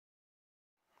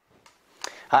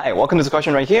Hi, welcome to this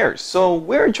question right here. So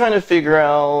we're trying to figure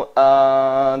out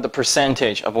the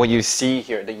percentage of what you see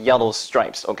here, the yellow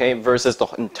stripes, okay, versus the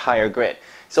entire grid.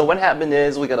 So what happened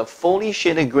is we got a fully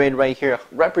shaded grid right here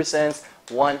represents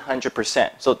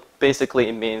 100%. So basically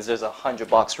it means there's 100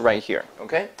 blocks right here,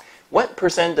 okay? What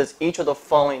percent does each of the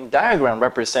following diagram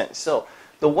represent? So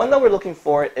the one that we're looking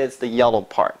for is the yellow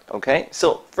part, okay?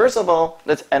 So first of all,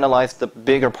 let's analyze the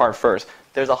bigger part first.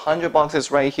 There's 100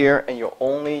 boxes right here and you're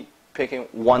only picking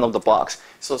one of the blocks.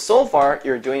 So far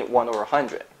you're doing 1 over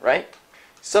 100, right?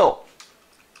 So,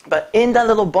 but in that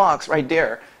little box right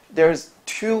there, there's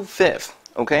 2/5,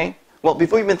 okay? Well,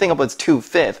 before you even think about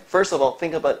 2/5, first of all,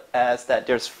 think about it as that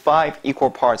there's 5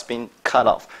 equal parts being cut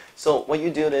off. So what you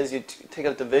do is you take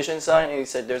a division sign and you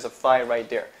say there's a 5 right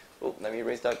there. Oh, let me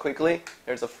erase that quickly.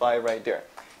 There's a 5 right there.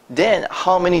 Then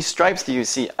how many stripes do you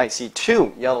see? I see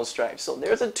 2 yellow stripes. So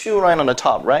there's a 2 right on the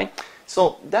top, right?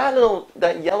 So that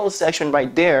yellow section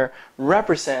right there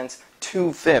represents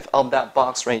 2/5 of that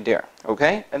box right there,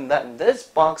 okay? And that this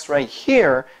box right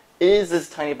here is this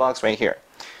tiny box right here.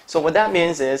 So what that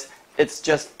means is it's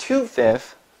just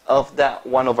 2/5 of that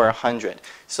 1 over 100.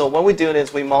 So what we do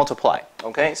is we multiply,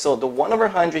 okay? So the 1 over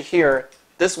 100 here,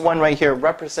 this one right here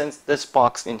represents this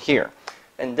box in here.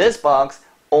 And this box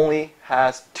only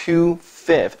has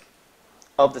 2/5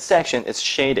 of the section is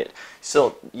shaded.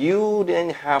 So you then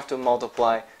have to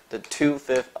multiply the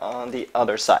 2/5 on the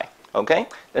other side, okay?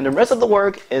 Then the rest of the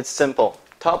work is simple.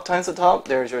 Top times the top,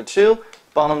 there's your 2.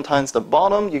 Bottom times the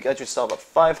bottom, you get yourself a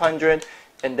 500.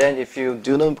 And then if you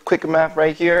do the quick math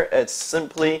right here, it's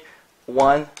simply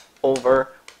 1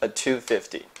 over a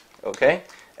 250, okay?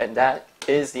 And that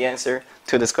is the answer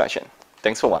to this question.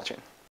 Thanks for watching.